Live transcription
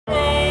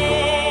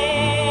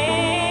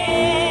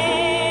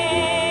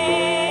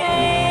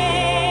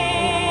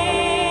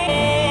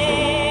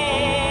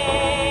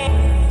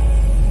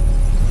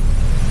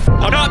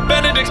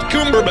Benedict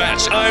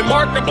Cumberbatch, I'm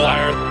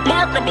Markiplier.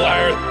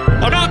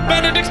 I'm not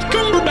Benedict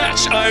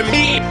Cumberbatch, I'm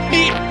me.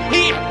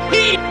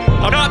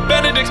 I'm not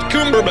Benedict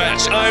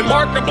Cumberbatch, I'm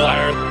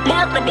Markiplier.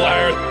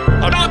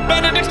 I'm not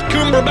Benedict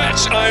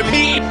Cumberbatch, I'm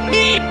me.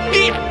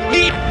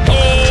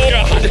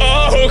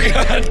 Oh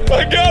god,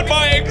 I got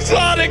my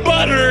exotic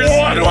butters.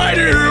 What do I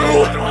do?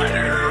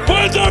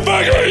 What the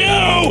fuck are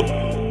you?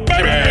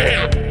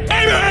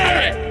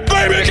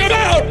 Baby, come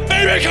out!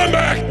 Baby, come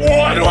back!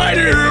 What do I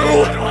do?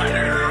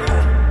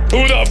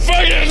 Who the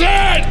fuck is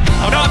that?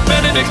 I'm not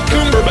Benedict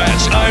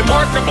Cumberbatch, I'm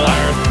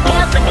Markiplier.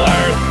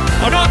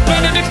 I'm not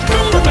Benedict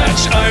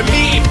Cumberbatch, I'm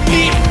me.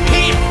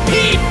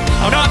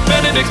 I'm not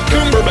Benedict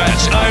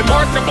Cumberbatch, I'm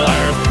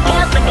Markiplier.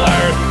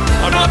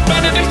 I'm not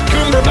Benedict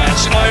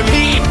Cumberbatch, I'm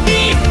me.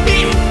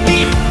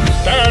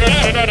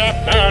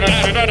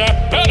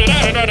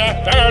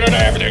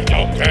 Everything's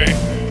okay.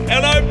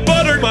 And I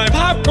buttered my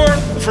popcorn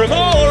from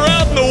all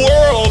around the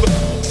world.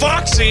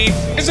 Foxy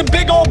is a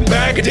big old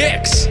bag of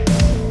dicks.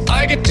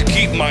 I get to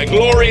keep my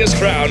glorious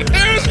crown.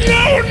 There's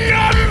no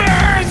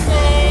numbers!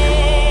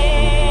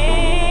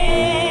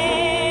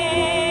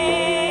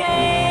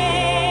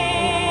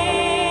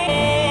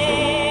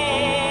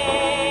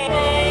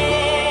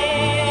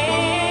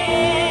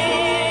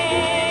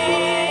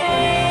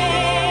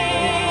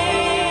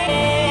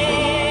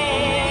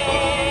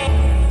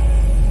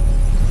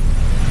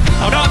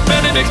 I'm not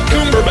Benedict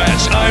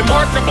Cumberbatch, I'm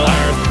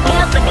Markiplier.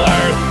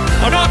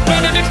 I'm not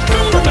Benedict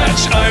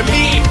Cumberbatch, I'm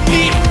me.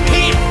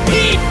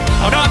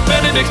 I'm not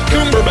Benedict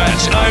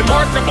Cumberbatch, I'm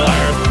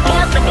Markiplier.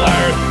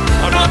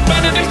 I'm not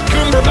Benedict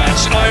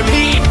Cumberbatch, I'm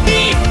me.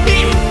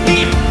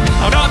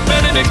 I'm not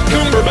Benedict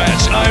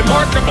Cumberbatch, I'm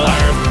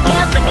Markiplier.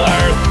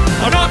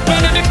 I'm not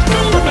Benedict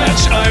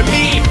Cumberbatch, I'm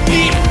me.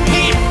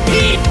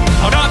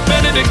 I'm not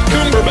Benedict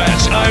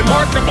Cumberbatch, I'm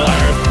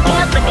Markiplier.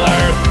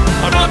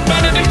 I'm not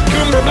Benedict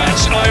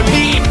Cumberbatch, I'm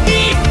me.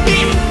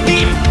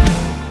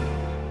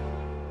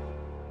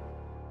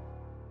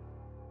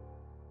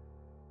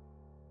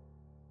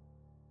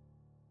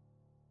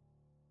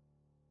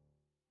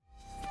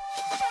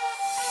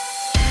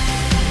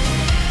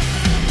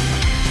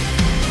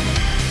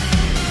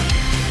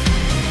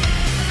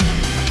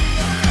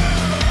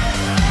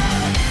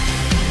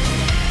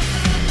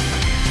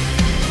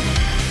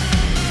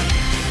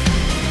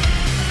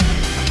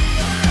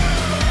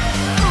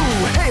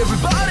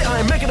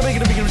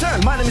 Making a return.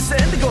 My name is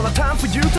Endigo, time for you to